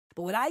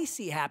But what I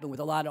see happen with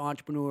a lot of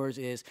entrepreneurs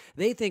is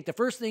they think the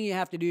first thing you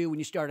have to do when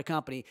you start a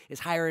company is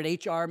hire an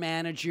HR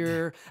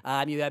manager.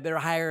 I better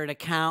hire an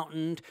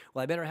accountant.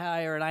 Well, I better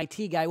hire an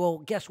IT guy. Well,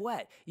 guess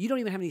what? You don't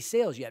even have any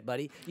sales yet,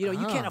 buddy. You know,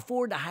 you can't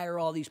afford to hire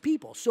all these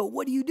people. So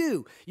what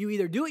do? You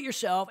either do it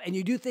yourself and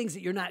you do things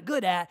that you're not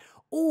good at,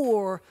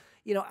 or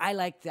I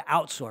like to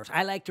outsource.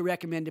 I like to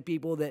recommend to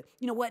people that,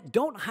 you know what,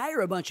 don't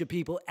hire a bunch of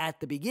people at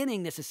the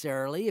beginning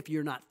necessarily if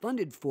you're not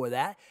funded for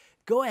that.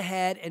 Go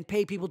ahead and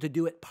pay people to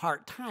do it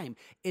part-time.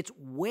 It's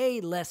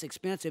way less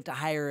expensive to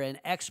hire an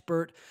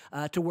expert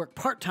to work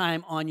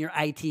part-time on your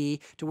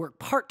IT, to work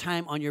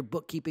part-time on your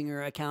bookkeeping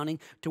or accounting,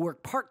 to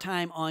work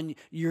part-time on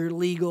your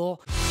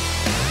legal.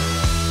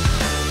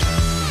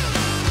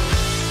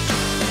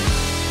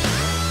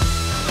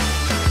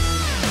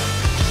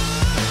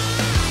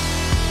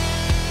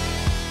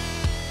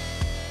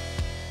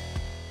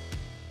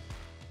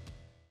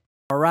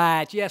 All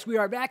right. Yes, we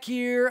are back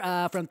here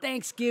from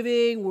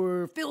Thanksgiving.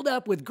 We're filled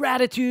up with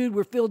gratitude.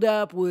 We're filled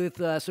up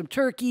with some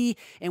turkey,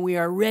 and we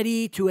are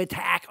ready to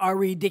attack our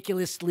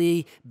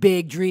ridiculously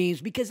big dreams,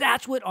 because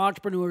that's what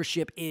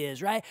entrepreneurship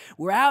is, right?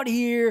 We're out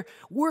here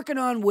working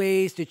on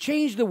ways to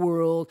change the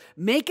world,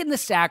 making the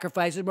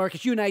sacrifices.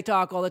 Marcus, you and I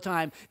talk all the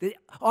time that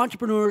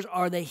entrepreneurs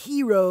are the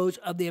heroes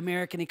of the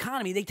American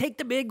economy. They take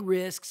the big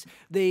risks.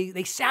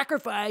 They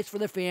sacrifice for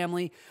their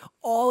family,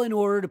 all in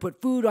order to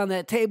put food on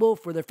that table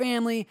for their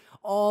family,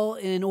 all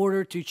in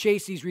order to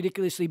chase these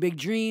ridiculously big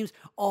dreams,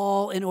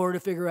 all in order to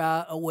figure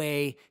out a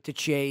way to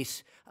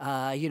chase,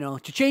 to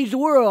change the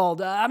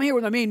world. I'm here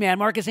with my main man,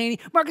 Marcus Haney.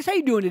 Marcus, how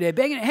you doing today?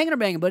 Hanging or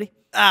banging, buddy?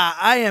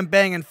 I am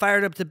banging,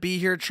 fired up to be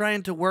here,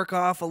 trying to work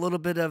off a little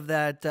bit of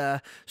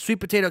that sweet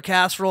potato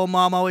casserole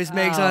Mom always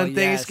makes on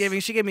Thanksgiving.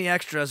 She gave me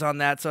extras on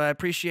that, so I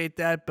appreciate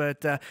that.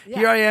 But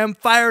here I am,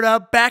 fired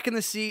up, back in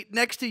the seat,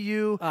 next to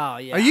you. Oh,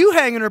 yeah. Are you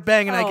hanging or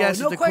banging, I guess,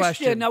 is the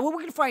question. No, well, we're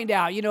going to find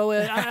out.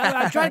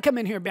 I try to come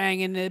in here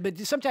banging, but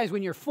sometimes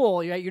when you're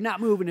full, you're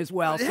not moving as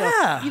well. So,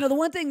 the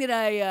one thing that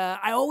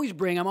I always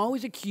bring, I'm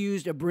always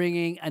accused of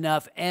bringing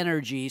enough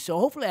energy. So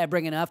hopefully I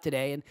bring enough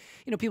today. And,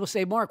 people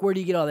say, Mark, where do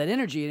you get all that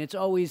energy? And it's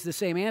always the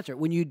same answer.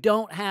 When you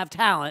don't have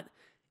talent,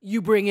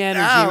 you bring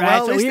energy,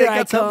 right? Well, so here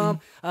I come,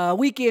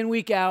 week in,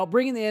 week out,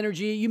 bringing the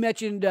energy. You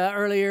mentioned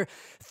earlier,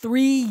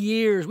 3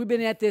 years. We've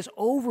been at this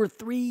over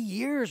 3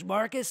 years,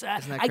 Marcus.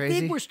 Isn't that I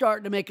crazy? think we're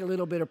starting to make a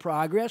little bit of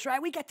progress, right?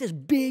 We got this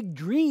big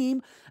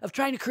dream of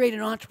trying to create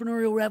an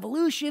entrepreneurial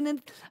revolution,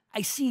 and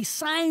I see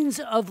signs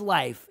of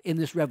life in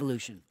this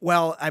revolution.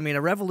 Well, I mean,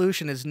 a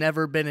revolution has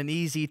never been an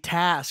easy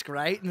task,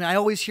 right? And I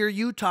always hear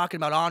you talking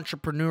about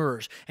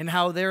entrepreneurs and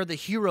how they're the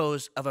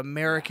heroes of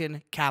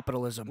American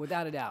capitalism.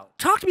 Without a doubt.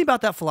 Talk to me about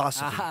that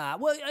philosophy.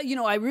 Well,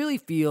 I really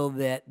feel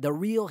that the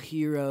real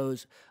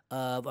heroes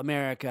of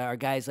America are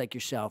guys like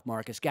yourself,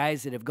 Marcus,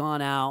 guys that have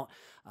gone out,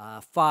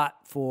 fought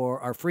for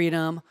our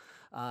freedom,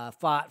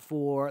 fought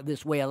for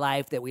this way of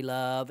life that we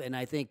love, and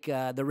I think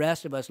the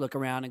rest of us look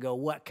around and go,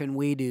 what can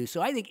we do?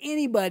 So I think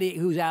anybody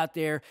who's out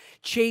there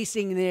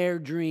chasing their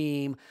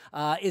dream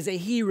is a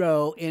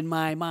hero in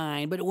my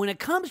mind. But when it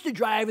comes to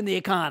driving the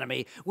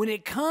economy, when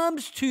it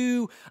comes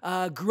to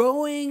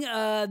growing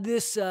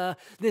this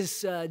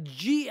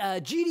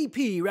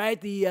GDP, right,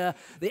 the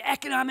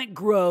economic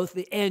growth,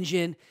 the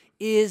engine,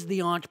 is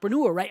the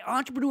entrepreneur, right?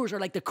 Entrepreneurs are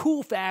like the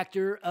cool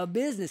factor of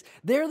business.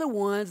 They're the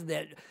ones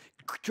that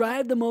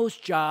drive the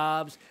most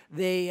jobs.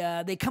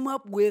 They come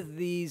up with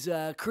these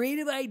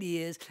creative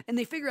ideas, and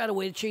they figure out a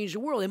way to change the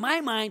world. In my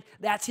mind,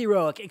 that's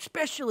heroic,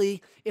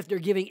 especially if they're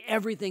giving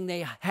everything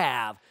they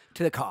have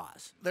to the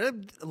cause. A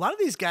lot of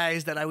these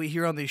guys that we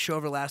hear on the show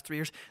over the last 3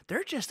 years,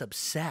 they're just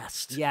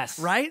obsessed. Yes.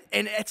 Right?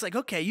 And it's like,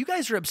 okay, you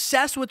guys are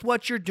obsessed with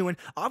what you're doing.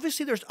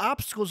 Obviously, there's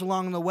obstacles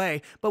along the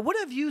way, but what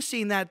have you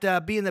seen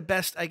that being the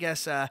best, I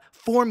guess,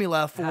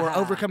 formula for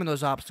overcoming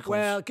those obstacles?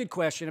 Well, good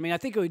question. I mean, I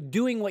think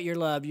doing what you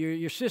love.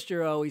 Your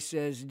sister always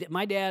says,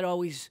 my dad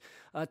always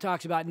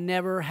talks about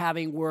never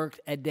having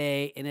worked a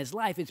day in his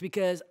life. It's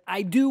because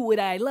I do what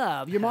I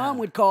love. Your mom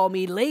would call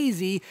me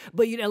lazy,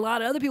 but a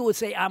lot of other people would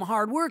say I'm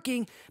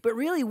hardworking. But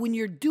really, when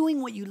you're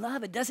doing what you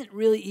love, it doesn't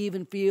really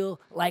even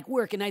feel like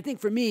work. And I think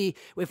for me,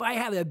 if I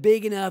have a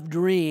big enough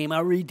dream,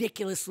 a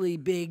ridiculously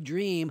big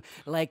dream,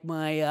 like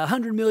my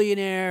 100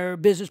 millionaire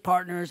business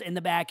partners in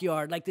the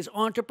backyard, like this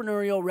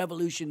entrepreneurial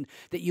revolution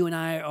that you and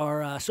I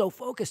are so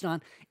focused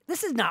on,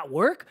 this is not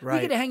work. Right.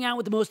 We get to hang out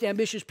with the most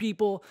ambitious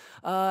people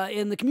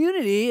in the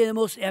community, and the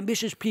most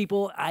ambitious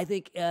people, I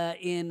think,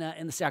 in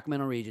the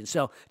Sacramento region.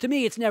 So to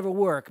me, it's never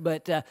work.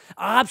 But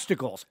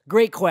obstacles,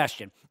 great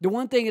question. The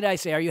one thing that I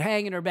say, are you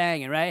hanging or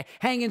banging, right?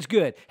 Hanging's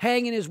good.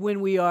 Hanging is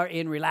when we are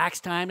in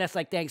relaxed time. That's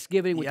like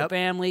Thanksgiving with the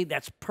family.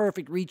 That's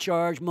perfect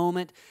recharge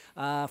moment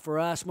for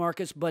us,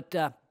 Marcus. But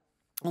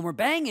When we're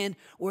banging,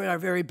 we're at our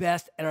very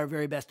best, at our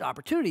very best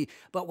opportunity.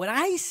 But what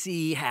I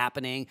see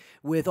happening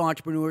with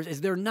entrepreneurs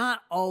is they're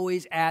not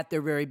always at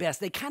their very best.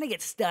 They kind of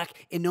get stuck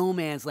in no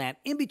man's land,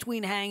 in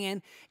between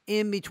hanging,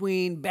 in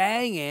between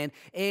banging,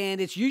 and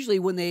it's usually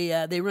when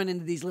they run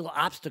into these little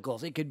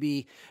obstacles. It could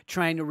be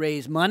trying to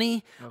raise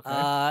money.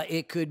 Okay.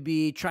 It could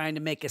be trying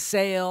to make a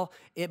sale.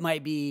 It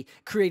might be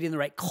creating the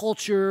right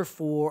culture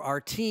for our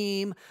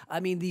team. I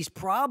mean, these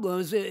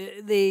problems,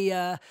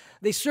 they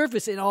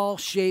surface in all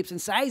shapes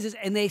and sizes,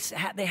 and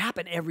they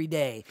happen every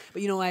day.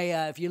 But,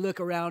 if you look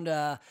around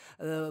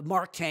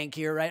Mark Tank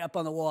here, right up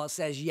on the wall, it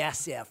says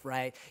yes if,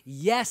 right?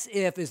 Yes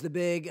if is the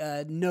big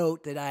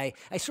note that I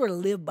sort of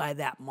live by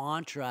that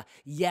mantra,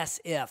 yes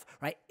if,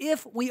 right?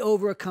 If we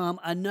overcome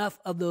enough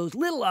of those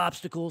little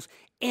obstacles,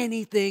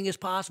 anything is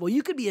possible.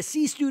 You could be a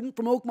C student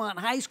from Oakmont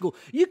High School.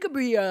 You could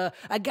be a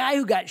guy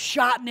who got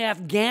shot in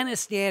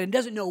Afghanistan and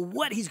doesn't know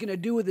what he's going to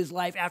do with his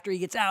life after he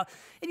gets out.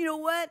 And you know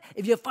what?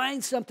 If you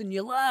find something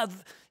you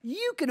love,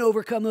 you can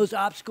overcome those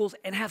obstacles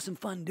and have some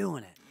fun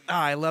doing it. Oh,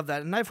 I love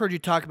that. And I've heard you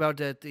talk about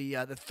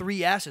the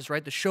 3 S's,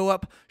 right? The show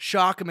up,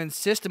 shock 'em, and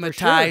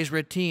systematize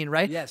routine,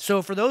 right? Yes.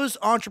 So for those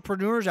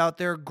entrepreneurs out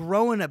there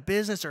growing a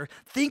business or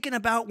thinking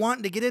about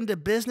wanting to get into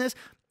business,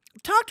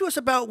 talk to us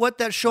about what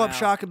that show up,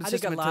 shock 'em, and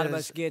systematize. I think a lot of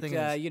us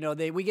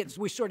get,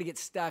 we sort of get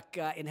stuck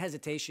in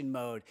hesitation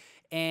mode,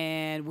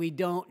 and we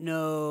don't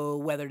know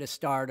whether to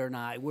start or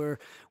not. We're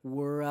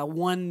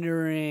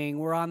wondering.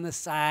 We're on the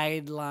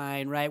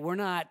sideline, right? We're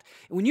not.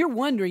 When you're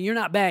wondering, you're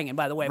not banging.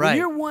 By the way, right. When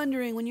you're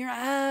wondering, when you're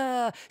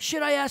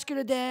should I ask her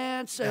to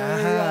dance,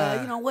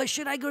 or what?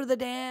 Should I go to the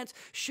dance?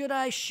 Should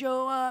I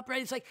show up?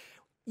 Right? It's like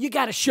you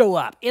got to show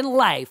up in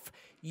life.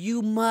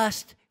 You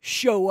must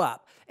show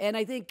up. And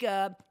I think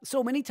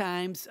so many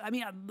times,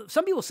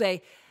 some people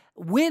say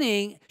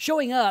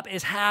showing up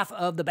is half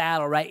of the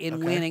battle, right,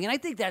 in winning. And I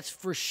think that's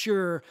for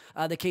sure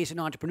the case in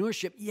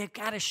entrepreneurship. You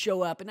got to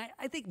show up. And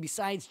I think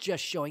besides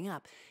just showing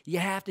up, you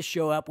have to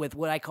show up with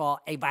what I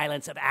call a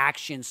violence of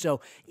action. So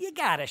you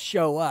got to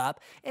show up.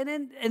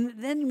 And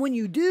then when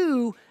you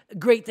do,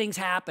 great things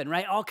happen,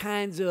 right? All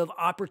kinds of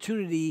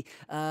opportunity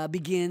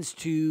begins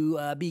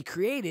to be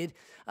created.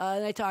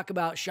 And I talk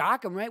about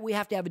shock 'em, right? We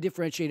have to have a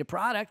differentiated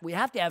product. We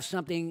have to have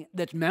something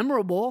that's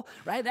memorable,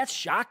 right? That's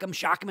shock 'em,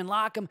 and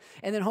lock 'em.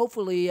 And then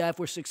hopefully, if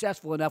we're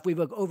successful enough, we've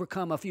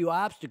overcome a few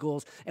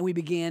obstacles and we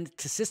begin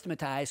to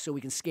systematize so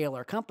we can scale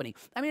our company.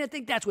 I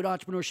think that's what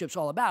entrepreneurship's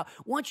all about.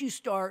 Once you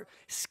start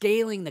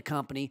scaling the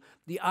company,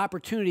 the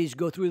opportunities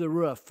go through the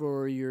roof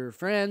for your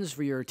friends,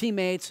 for your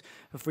teammates,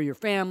 for your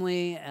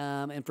family,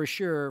 and for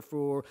sure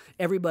for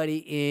everybody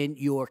in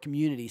your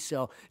community.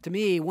 So to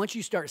me, once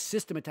you start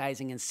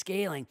systematizing and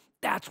scaling,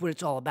 that's what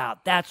it's all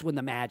about. That's when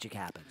the magic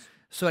happens.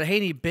 So at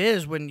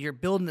HaneyBiz, when you're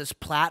building this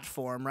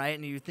platform, right,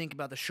 and you think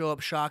about the show up,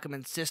 shock 'em,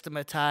 and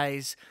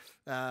systematize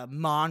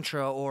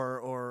mantra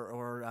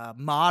or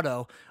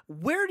motto,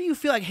 where do you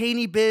feel like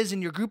HaneyBiz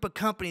and your group of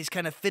companies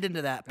kind of fit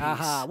into that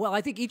piece? Well,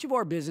 I think each of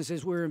our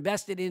businesses, we're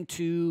invested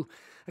into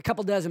a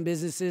couple dozen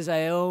businesses.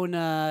 I own,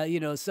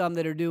 some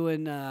that are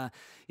doing,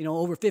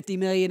 over 50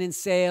 million in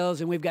sales,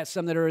 and we've got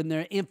some that are in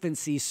their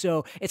infancy.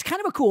 So it's kind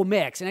of a cool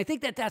mix. And I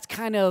think that's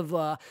kind of,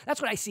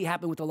 that's what I see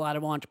happen with a lot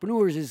of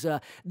entrepreneurs is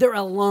they're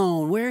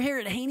alone. We're here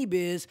at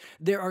HaneyBiz,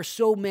 there are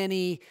so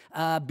many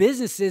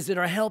businesses that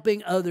are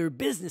helping other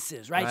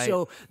businesses, right?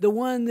 So the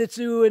one that's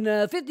doing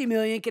 50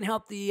 million can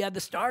help the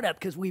startup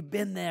because we've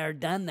been there,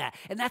 done that.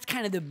 And that's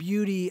kind of the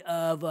beauty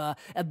of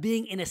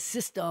being in a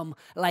system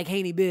like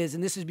HaneyBiz.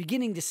 And this is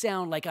beginning to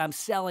sound like I'm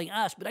selling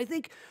us, but I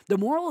think the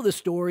moral of the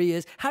story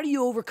is, how do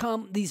you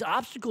overcome these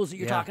obstacles that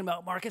you're talking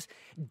about, Marcus?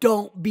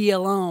 Don't be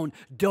alone.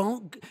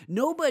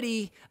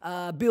 Nobody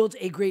builds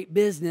a great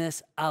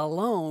business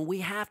alone. We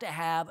have to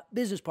have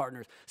business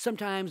partners.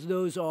 Sometimes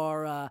those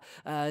are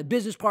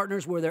business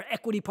partners where they're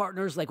equity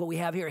partners, like what we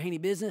have here at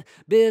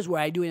HaneyBiz,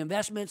 where I do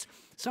investments.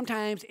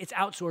 Sometimes it's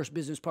outsourced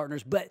business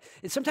partners, but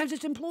sometimes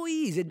it's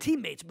employees and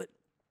teammates, but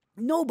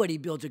nobody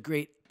builds a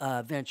great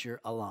venture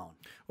alone.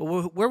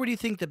 Well, where would you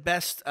think the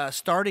best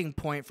starting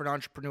point for an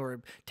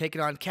entrepreneur?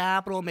 Taking on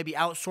capital, maybe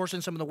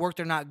outsourcing some of the work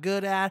they're not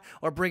good at,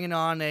 or bringing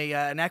on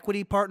an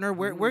equity partner.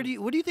 What do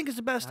you think is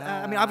the best?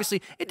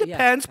 Obviously it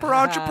depends per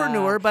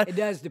entrepreneur, but it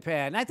does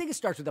depend. I think it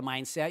starts with the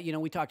mindset.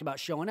 We talked about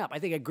showing up. I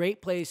think a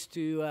great place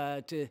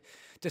to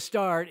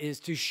start is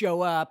to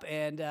show up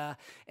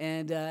and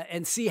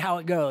see how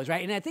it goes,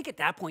 right? And I think at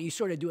that point you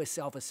sort of do a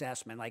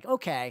self-assessment, like,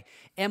 okay,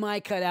 am I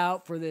cut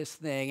out for this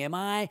thing?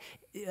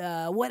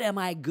 What am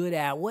I good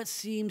at? What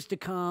seems to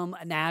come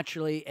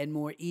naturally and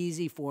more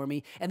easy for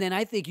me? And then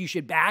I think you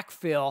should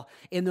backfill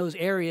in those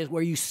areas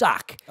where you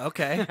suck.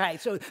 Okay.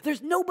 Right. So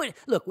there's nobody.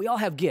 Look, we all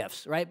have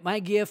gifts, right? My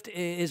gift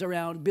is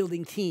around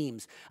building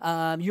teams.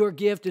 Your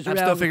gift is around.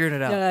 I'm still figuring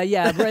it out.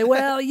 Yeah. Right.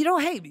 Well,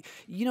 hey,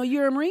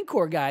 you're a Marine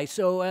Corps guy.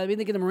 So I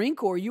think in the Marine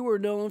Corps, you were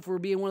known for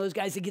being one of those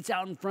guys that gets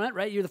out in front,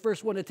 right? You're the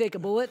first one to take a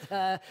bullet.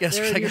 Yes,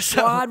 there in your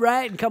squad,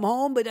 right, and come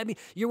home. But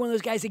you're one of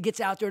those guys that gets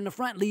out there in the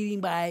front,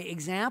 leading by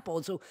example.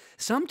 And so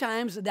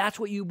sometimes that's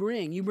what you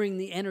bring. You bring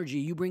the energy,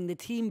 you bring the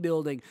team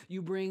building,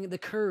 you bring the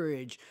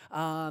courage,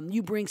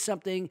 you bring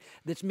something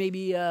that's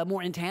maybe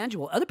more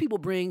intangible. Other people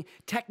bring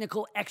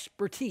technical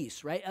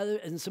expertise, right?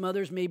 And some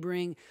others may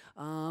bring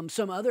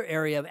some other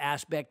area of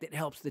aspect that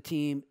helps the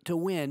team to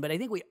win. But I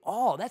think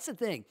that's the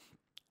thing.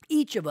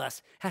 Each of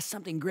us has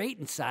something great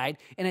inside,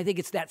 and I think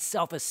it's that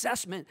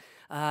self-assessment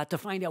to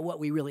find out what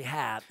we really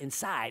have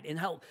inside and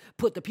help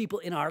put the people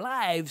in our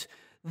lives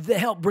that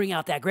help bring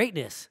out that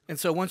greatness. And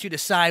so once you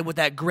decide what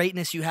that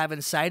greatness you have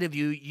inside of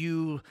you,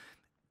 you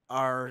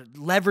are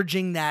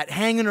leveraging that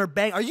hanging or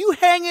bang. Are you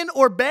hanging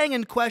or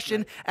banging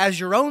question as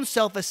your own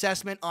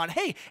self-assessment on,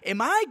 hey, am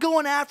I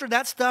going after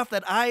that stuff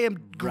that I am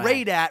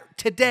great at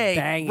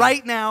today,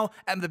 right now,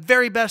 and the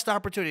very best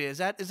opportunity? Is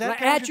that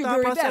at your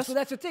very best? So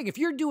that's the thing. If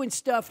you're doing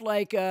stuff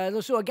like,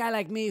 so a guy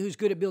like me who's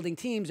good at building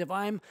teams, if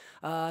I'm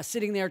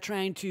sitting there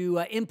trying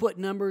to input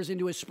numbers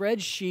into a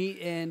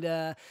spreadsheet and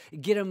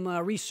get them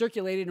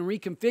recirculated and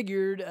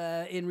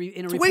reconfigured in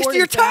a reporting waste of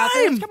your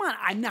time. Come on,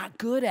 I'm not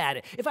good at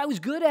it. If I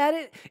was good at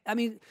it, I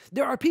mean,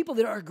 there are people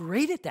that are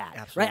great at that.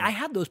 Absolutely. Right? I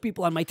have those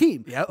people on my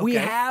team. Yeah, okay. We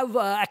have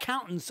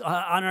accountants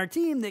on our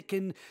team that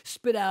can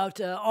spit out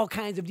all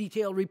kinds of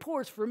detailed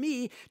reports for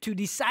me to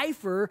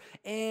decipher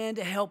and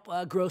to help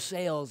grow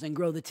sales and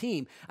grow the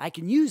team. I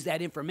can use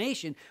that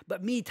information,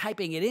 but me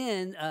typing it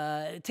in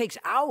it takes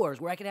hours,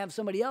 where I can have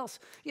somebody else,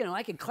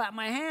 I can clap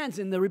my hands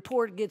and the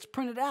report gets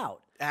printed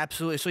out.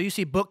 Absolutely. So you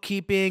see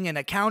bookkeeping and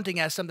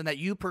accounting as something that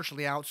you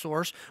personally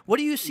outsource. What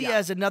do you see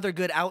as another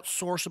good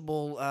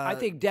outsourceable I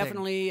think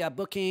definitely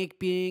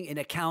bookkeeping and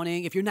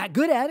accounting. If you're not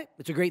good at it,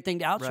 it's a great thing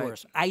to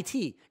outsource. Right.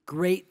 IT,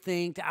 great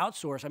thing to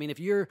outsource. I mean, if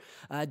you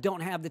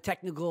don't have the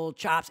technical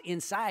chops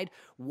inside,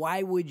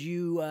 why would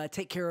you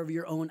take care of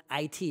your own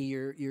IT,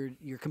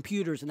 your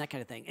computers and that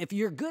kind of thing? If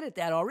you're good at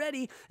that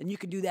already and you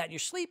can do that in your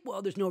sleep,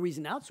 well, there's no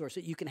reason to outsource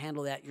it. You can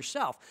handle that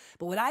yourself.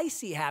 But what I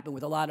see happen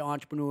with a lot of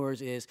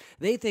entrepreneurs is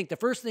they think the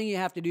first thing you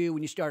have to do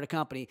when you start a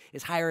company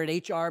is hire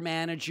an HR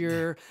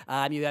manager.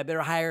 I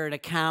better hire an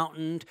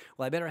accountant.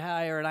 Well, I better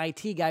hire an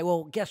IT guy.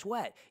 Well, guess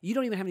what? You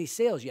don't even have any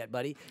sales yet,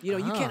 buddy.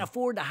 You can't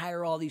afford to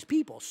hire all these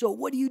people. So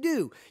what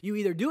do? You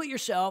either do it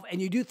yourself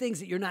and you do things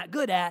that you're not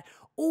good at,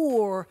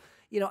 or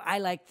I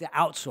like to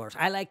outsource.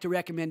 I like to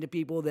recommend to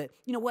people that,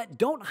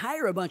 don't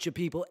hire a bunch of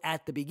people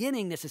at the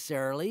beginning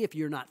necessarily if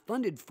you're not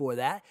funded for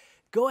that.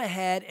 Go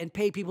ahead and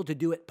pay people to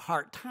do it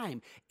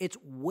part-time. It's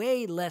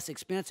way less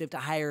expensive to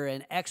hire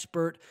an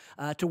expert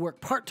to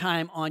work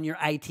part-time on your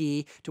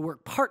IT, to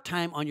work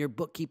part-time on your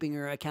bookkeeping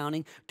or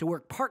accounting, to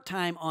work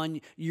part-time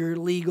on your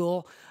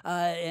legal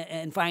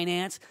and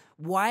finance.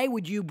 Why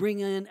would you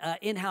bring in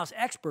in-house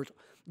experts?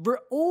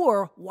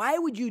 Or why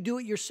would you do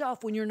it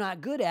yourself when you're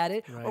not good at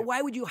it? Right. Or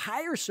why would you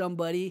hire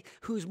somebody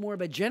who's more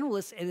of a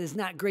generalist and is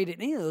not great at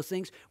any of those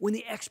things when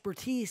the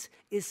expertise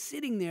is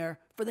sitting there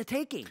for the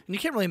taking? And you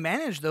can't really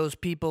manage those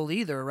people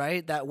either,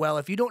 right? That well,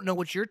 if you don't know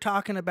what you're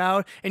talking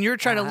about and you're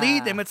trying to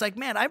lead them, it's like,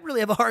 man, I really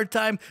have a hard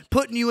time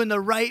putting you in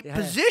the right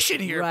position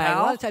here, right.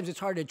 pal. A lot of times it's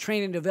hard to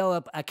train and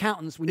develop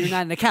accountants when you're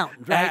not an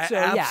accountant, right? So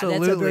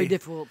Absolutely. That's a very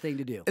difficult thing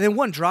to do. And then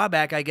one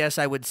drawback, I guess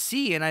I would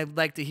see, and I'd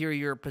like to hear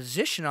your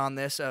position on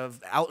this of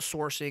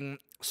outsourcing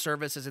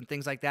services and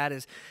things like that,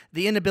 is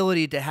the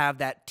inability to have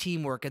that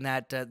teamwork and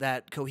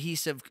that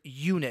cohesive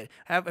unit.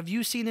 Have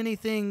you seen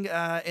anything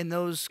in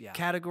those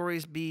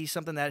categories be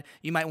something that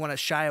you might want to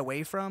shy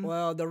away from?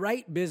 Well, the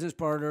right business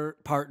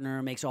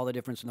partner makes all the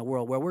difference in the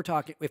world.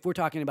 If we're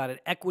talking about an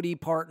equity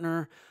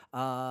partner,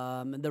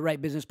 the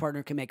right business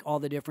partner can make all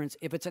the difference.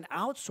 If it's an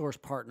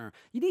outsourced partner,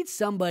 you need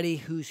somebody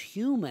who's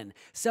human,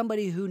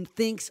 somebody who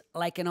thinks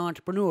like an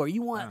entrepreneur.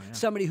 You want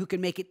somebody who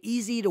can make it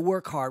easy to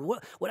work hard.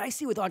 What I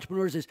see with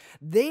entrepreneurs is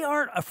they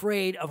aren't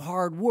afraid of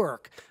hard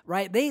work,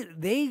 right?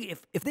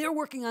 If they're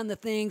working on the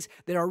things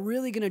that are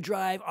really going to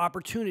drive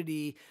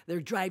opportunity, they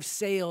drive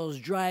sales,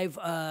 drive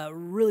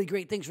really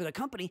great things for the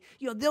company,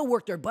 they'll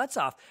work their butts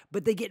off,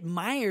 but they get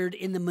mired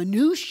in the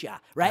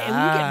minutia, right? And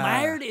when you get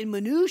mired in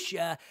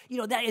minutia,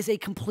 that is a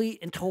complete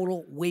and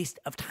total waste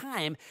of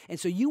time. And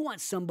so you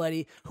want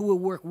somebody who will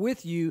work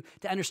with you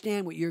to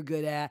understand what you're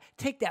good at,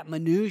 take that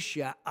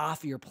minutia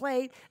off your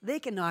plate. They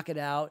can knock it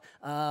out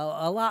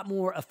a lot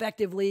more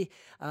effectively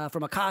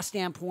from a cost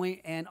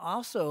standpoint, and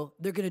also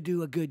they're going to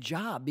do a good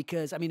job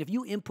because, if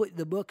you input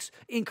the books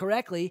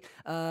incorrectly,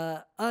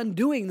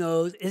 undoing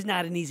those is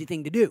not an easy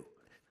thing to do.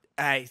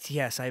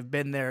 Yes, I've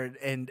been there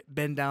and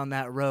been down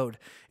that road.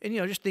 And,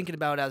 just thinking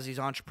about as these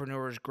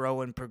entrepreneurs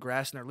grow and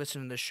progress and they're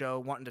listening to the show,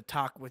 wanting to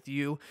talk with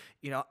you,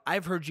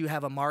 I've heard you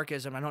have a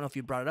Marcus, and I don't know if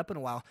you brought it up in a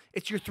while.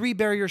 It's your 3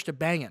 barriers to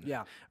banging.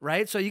 Yeah.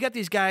 Right? So you got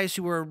these guys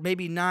who are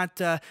maybe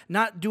not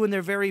doing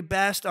their very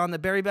best on the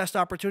very best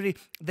opportunity.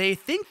 They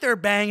think they're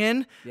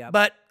banging,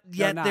 but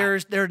yet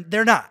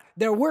they're not.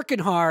 They're working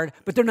hard,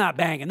 but they're not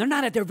banging. They're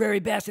not at their very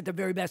best,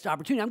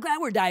 opportunity. I'm glad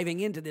we're diving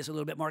into this a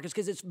little bit, Marcus,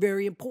 because it's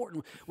very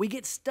important. We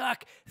get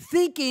stuck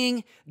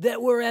thinking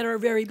that we're at our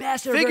very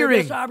best, our very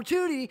best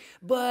opportunity,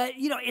 but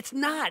it's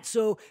not.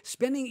 So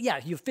spending,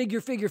 you figure.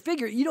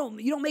 You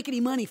don't make any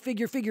money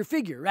figure,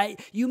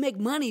 right? You make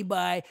money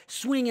by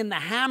swinging the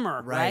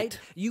hammer, right?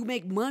 You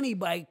make money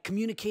by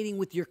communicating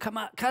with your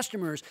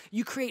customers.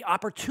 You create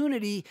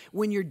opportunity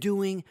when you're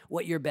doing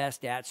what you're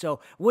best at.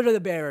 So what are the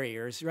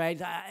barriers, right?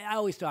 I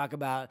always talk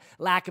about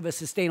lack of a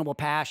sustainable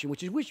passion,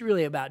 which is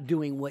really about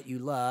doing what you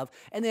love.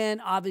 And then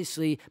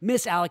obviously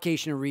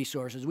misallocation of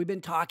resources. We've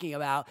been talking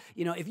about,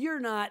 if you're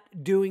not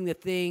doing the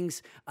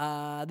things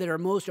that are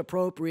most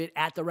appropriate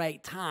at the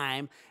right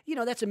time,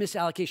 that's a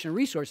misallocation of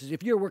resources.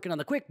 If you're working on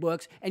the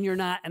QuickBooks and you're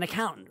not an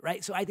accountant,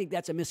 right? So I think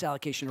that's a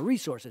misallocation of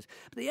resources.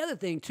 But the other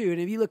thing too, and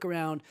if you look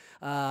around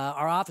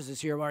our offices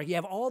here, Mark, you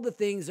have all the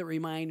things that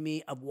remind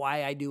me of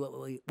why I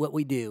do what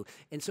we do.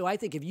 And so I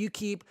think if you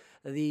keep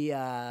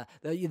the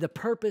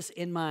purpose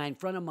in mind,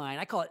 front of mind,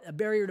 I call it a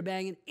barrier to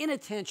banging,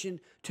 inattention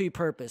to your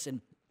purpose.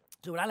 And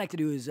so what I like to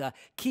do is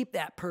keep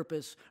that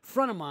purpose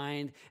front of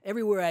mind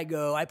everywhere I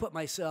go. I put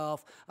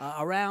myself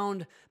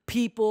around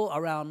people,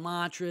 around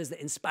mantras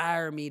that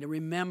inspire me to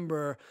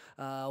remember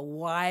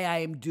why I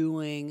am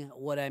doing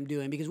what I'm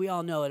doing. Because we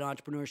all know in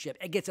entrepreneurship,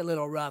 it gets a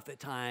little rough at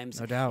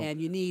times. No doubt.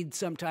 And you need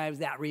sometimes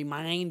that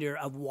reminder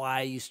of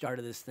why you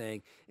started this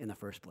thing in the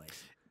first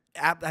place.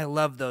 I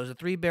love those. The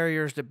 3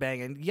 barriers to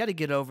banging. You got to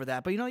get over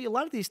that. But a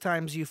lot of these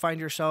times you find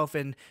yourself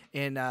in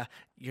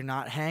you're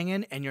not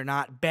hanging and you're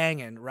not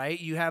banging, right?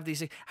 You have these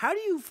things. How do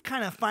you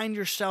kind of find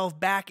yourself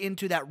back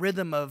into that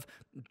rhythm of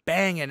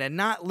banging and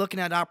not looking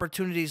at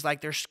opportunities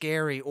like they're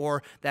scary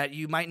or that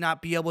you might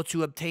not be able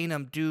to obtain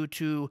them due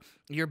to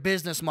your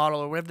business model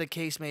or whatever the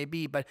case may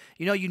be? But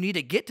you need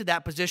to get to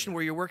that position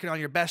where you're working on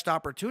your best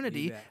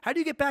opportunity. How do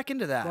you get back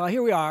into that? Well,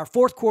 here we are,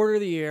 fourth quarter of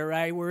the year,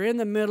 right? We're in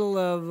the middle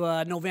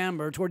of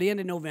November, toward the end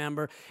of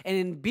November,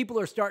 and people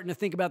are starting to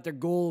think about their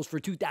goals for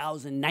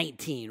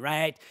 2019,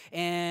 right?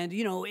 And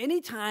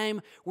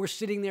anytime we're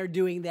sitting there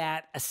doing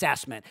that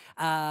assessment,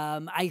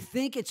 I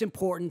think it's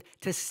important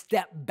to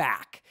step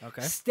back.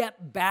 Okay. Step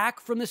back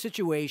from the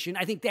situation.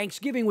 I think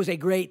Thanksgiving was a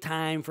great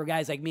time for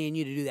guys like me and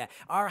you to do that.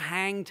 Our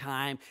hang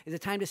time is a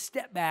time to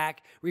step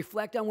back,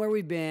 reflect on where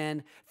we've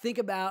been, think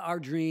about our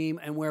dream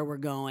and where we're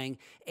going.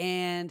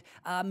 And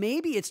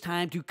maybe it's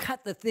time to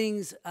cut the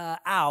things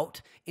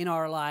out in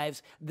our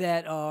lives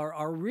that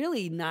are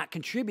really not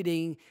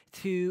contributing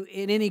to,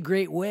 in any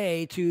great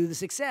way, to the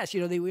success.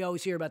 We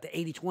always hear about the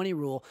 80-20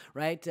 rule,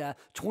 right?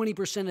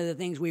 20% of the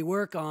things we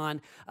work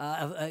on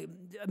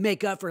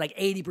make up for like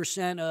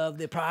 80% of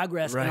the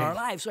progress in our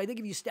lives. So I think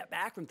if you step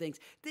back from things,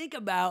 think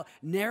about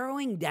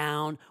narrowing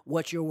down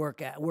what you're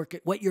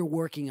what you're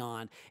working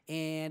on.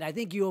 And I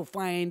think you'll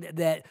find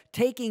that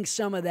taking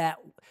some of that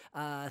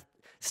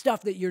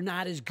stuff that you're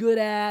not as good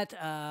at,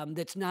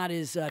 that's not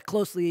as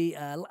closely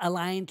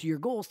aligned to your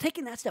goals,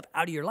 taking that stuff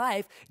out of your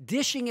life,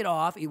 dishing it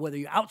off, whether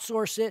you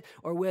outsource it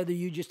or whether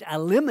you just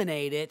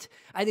eliminate it,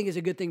 I think is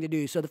a good thing to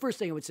do. So the first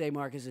thing I would say,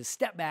 Marcus, is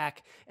step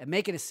back and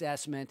make an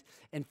assessment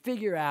and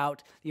figure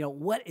out,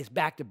 what is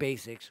back to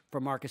basics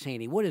for Marcus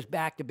Haney? What is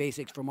back to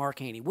basics for Mark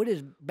Haney? What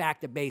is back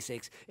to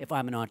basics if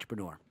I'm an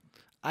entrepreneur?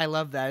 I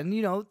love that.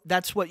 And,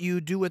 that's what you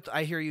do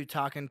I hear you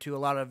talking to a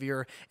lot of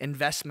your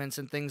investments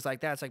and things like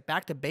that. It's like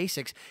back to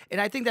basics.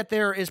 And I think that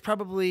there is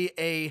probably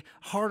a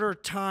harder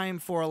time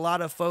for a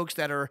lot of folks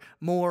that are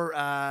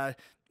more,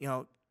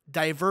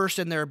 diverse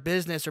in their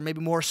business or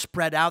maybe more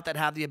spread out that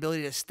have the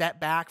ability to step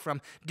back from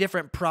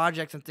different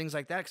projects and things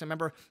like that. Because I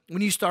remember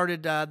when you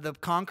started the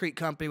concrete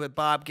company with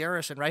Bob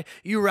Garrison, right?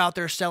 You were out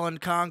there selling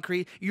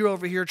concrete. You're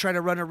over here trying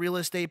to run a real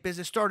estate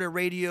business, start a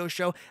radio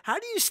show. How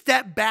do you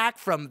step back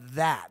from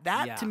that?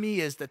 That to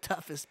me is the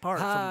toughest part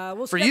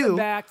for you. Stepping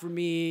back for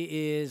me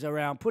is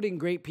around putting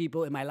great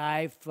people in my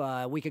life.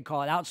 We could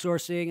call it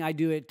outsourcing. I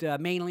do it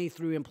mainly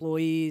through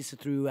employees,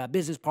 through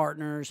business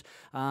partners,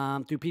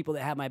 through people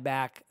that have my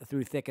back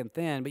through thick and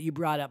thin. But you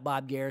brought up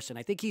Bob Garrison.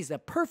 I think he's the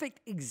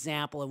perfect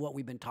example of what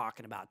we've been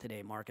talking about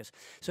today, Marcus.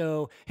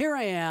 So here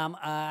I am.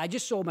 I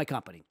just sold my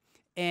company.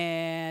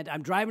 And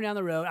I'm driving down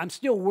the road. I'm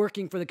still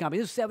working for the company.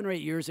 This was 7 or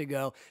 8 years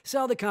ago.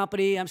 Sell the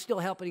company. I'm still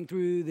helping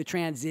through the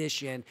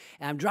transition.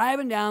 And I'm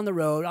driving down the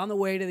road on the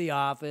way to the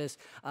office.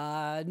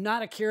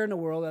 Not a care in the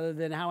world other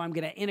than how I'm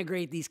going to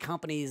integrate these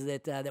companies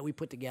that we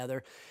put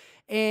together.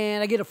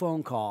 And I get a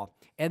phone call.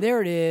 And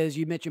there it is.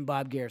 You mentioned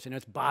Bob Garrison.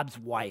 It's Bob's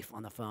wife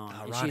on the phone.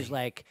 And she's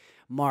like,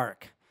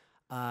 Mark,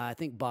 I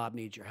think Bob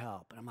needs your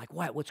help. And I'm like,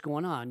 what? What's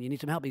going on? You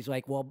need some help? He's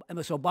like, well,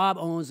 so Bob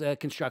owns a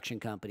construction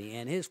company,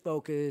 and his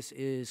focus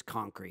is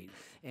concrete.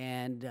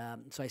 And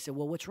so I said,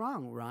 well, what's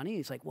wrong, Ronnie?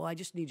 He's like, well, I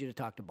just need you to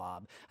talk to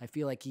Bob. I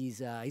feel like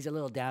he's a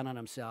little down on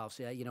himself.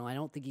 So, I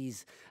don't think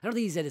he's at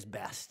his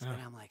best. And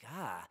I'm like,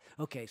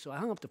 okay. So I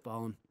hung up the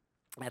phone.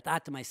 And I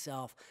thought to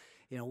myself,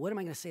 what am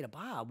I going to say to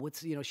Bob?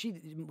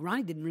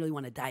 Ronnie didn't really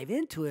want to dive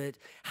into it.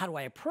 How do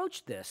I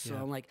approach this? So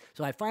I'm like,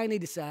 so I finally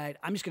decide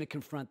I'm just going to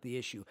confront the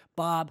issue.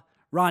 Bob,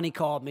 Ronnie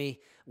called me.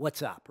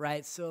 What's up,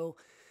 right? So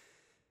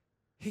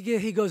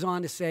he goes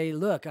on to say,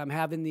 look, I'm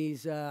having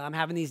these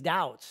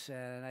doubts.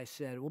 And I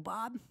said, well,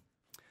 Bob,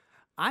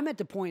 I'm at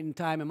the point in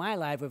time in my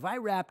life, if I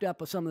wrapped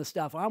up with some of the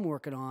stuff I'm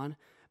working on,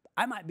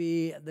 I might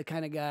be the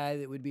kind of guy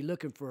that would be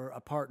looking for a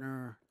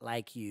partner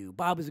like you.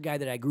 Bob was a guy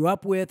that I grew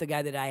up with, a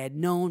guy that I had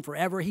known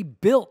forever. He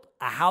built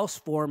a house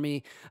for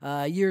me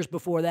years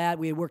before that.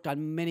 We had worked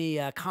on many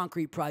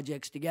concrete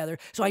projects together.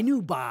 So I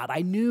knew Bob.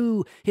 I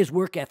knew his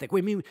work ethic.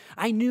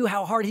 I knew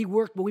how hard he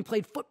worked when we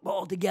played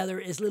football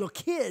together as little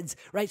kids,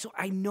 right? So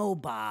I know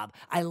Bob.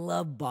 I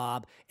love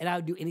Bob, and I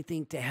would do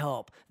anything to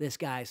help this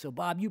guy. So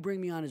Bob, you bring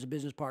me on as a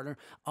business partner.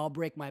 I'll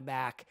break my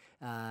back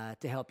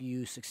to help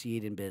you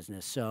succeed in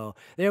business. So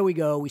there we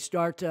go. We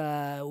start.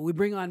 He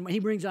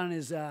brings on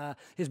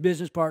his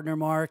business partner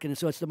Mark, and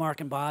so it's the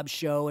Mark and Bob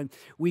show. And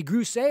we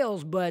grew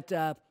sales, but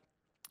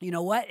you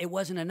know what? It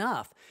wasn't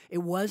enough. It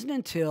wasn't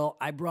until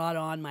I brought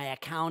on my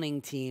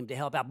accounting team to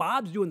help out.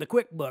 Bob's doing the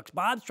QuickBooks.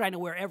 Bob's trying to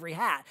wear every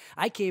hat.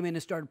 I came in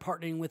and started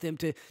partnering with him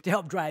to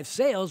help drive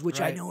sales,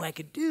 which I know I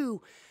could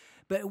do.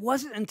 But it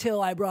wasn't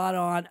until I brought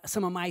on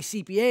some of my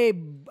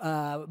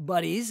CPA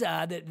buddies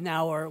that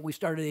now we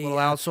started a little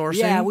outsourcing.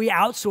 Yeah, we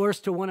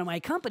outsourced to one of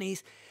my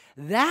companies.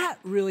 That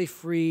really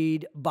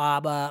freed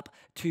Bob up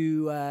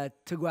to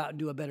go out and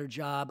do a better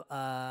job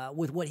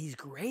with what he's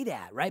great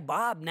at, right?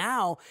 Bob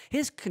now,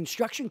 his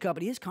construction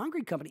company, his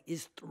concrete company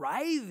is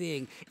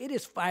thriving. It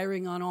is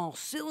firing on all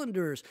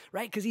cylinders,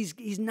 right? Because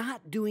he's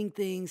not doing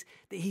things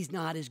that he's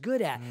not as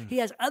good at. He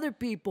has other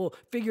people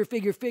figure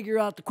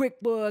out the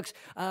QuickBooks,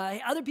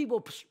 other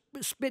people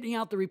spitting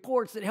out the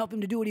reports that help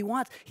him to do what he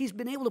wants. He's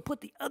been able to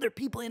put the other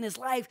people in his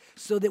life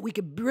so that we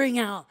could bring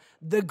out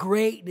the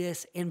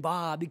greatness in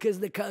Bob, because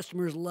the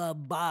customers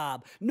love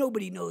Bob.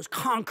 Nobody knows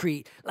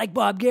concrete like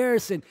Bob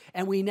Garrison.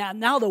 And we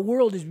now the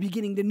world is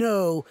beginning to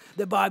know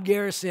that Bob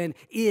Garrison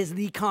is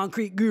the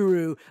concrete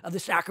guru of the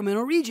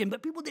Sacramento region.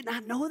 But people did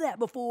not know that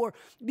before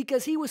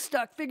because he was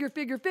stuck figure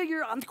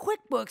on the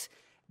QuickBooks.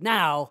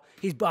 Now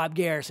he's Bob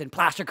Garrison,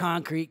 plaster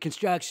concrete,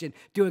 construction,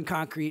 doing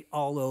concrete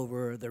all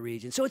over the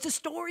region. So it's a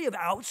story of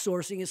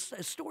outsourcing. It's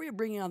a story of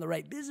bringing on the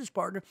right business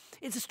partner.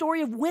 It's a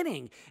story of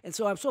winning. And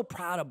so I'm so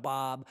proud of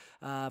Bob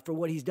for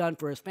what he's done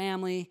for his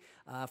family,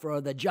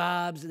 for the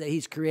jobs that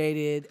he's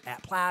created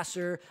at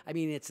Placer. I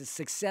mean, it's a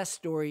success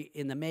story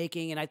in the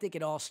making. And I think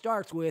it all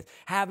starts with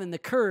having the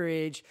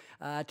courage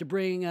to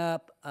bring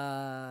up,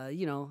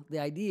 the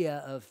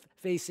idea of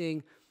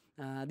facing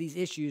these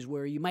issues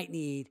where you might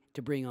need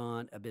to bring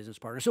on a business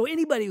partner. So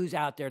anybody who's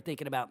out there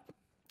thinking about,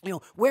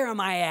 where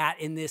am I at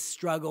in this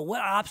struggle?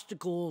 What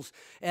obstacles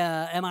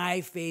am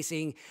I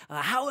facing?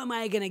 How am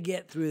I going to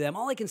get through them?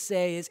 All I can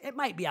say is it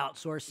might be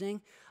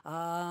outsourcing.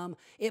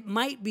 It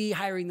might be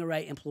hiring the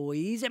right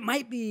employees. It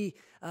might be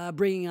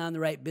bringing on the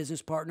right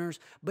business partners.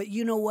 But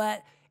you know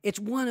what? It's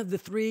one of the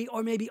three,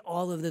 or maybe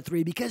all of the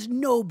three, because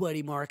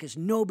nobody, Marcus,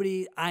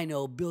 nobody I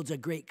know builds a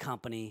great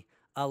company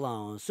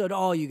alone. So to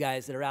all you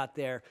guys that are out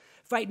there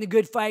fighting the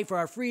good fight for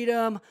our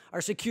freedom,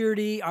 our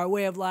security, our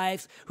way of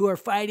life, who are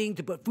fighting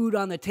to put food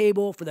on the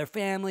table for their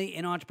family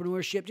and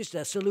entrepreneurship, just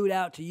a salute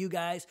out to you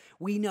guys.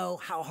 We know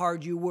how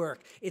hard you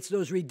work. It's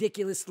those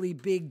ridiculously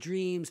big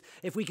dreams.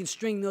 If we can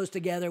string those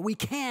together, we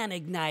can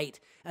ignite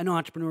an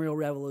entrepreneurial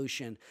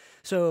revolution.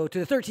 So to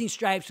the 13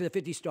 stripes, to the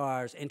 50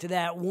 stars, and to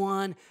that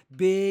one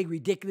big,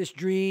 ridiculous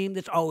dream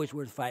that's always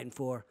worth fighting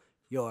for,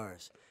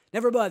 yours.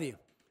 Never above you,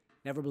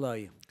 never below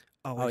you.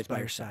 Always by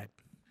your side.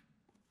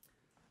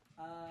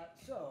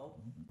 So,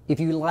 if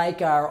you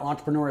like our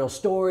entrepreneurial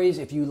stories,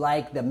 if you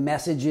like the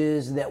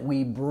messages that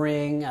we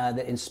bring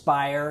that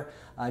inspire,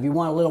 if you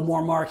want a little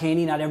more Mark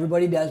Haney, not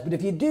everybody does, but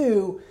if you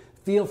do,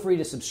 feel free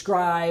to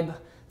subscribe.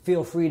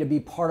 Feel free to be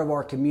part of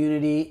our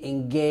community,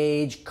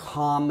 engage,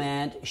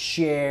 comment,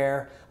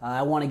 share.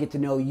 I want to get to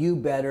know you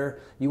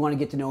better. You want to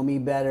get to know me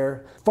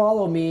better.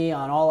 Follow me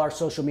on all our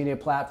social media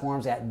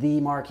platforms at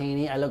The Mark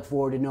Haney. I look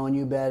forward to knowing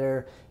you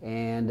better,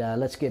 and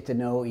let's get to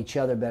know each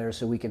other better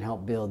so we can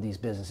help build these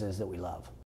businesses that we love.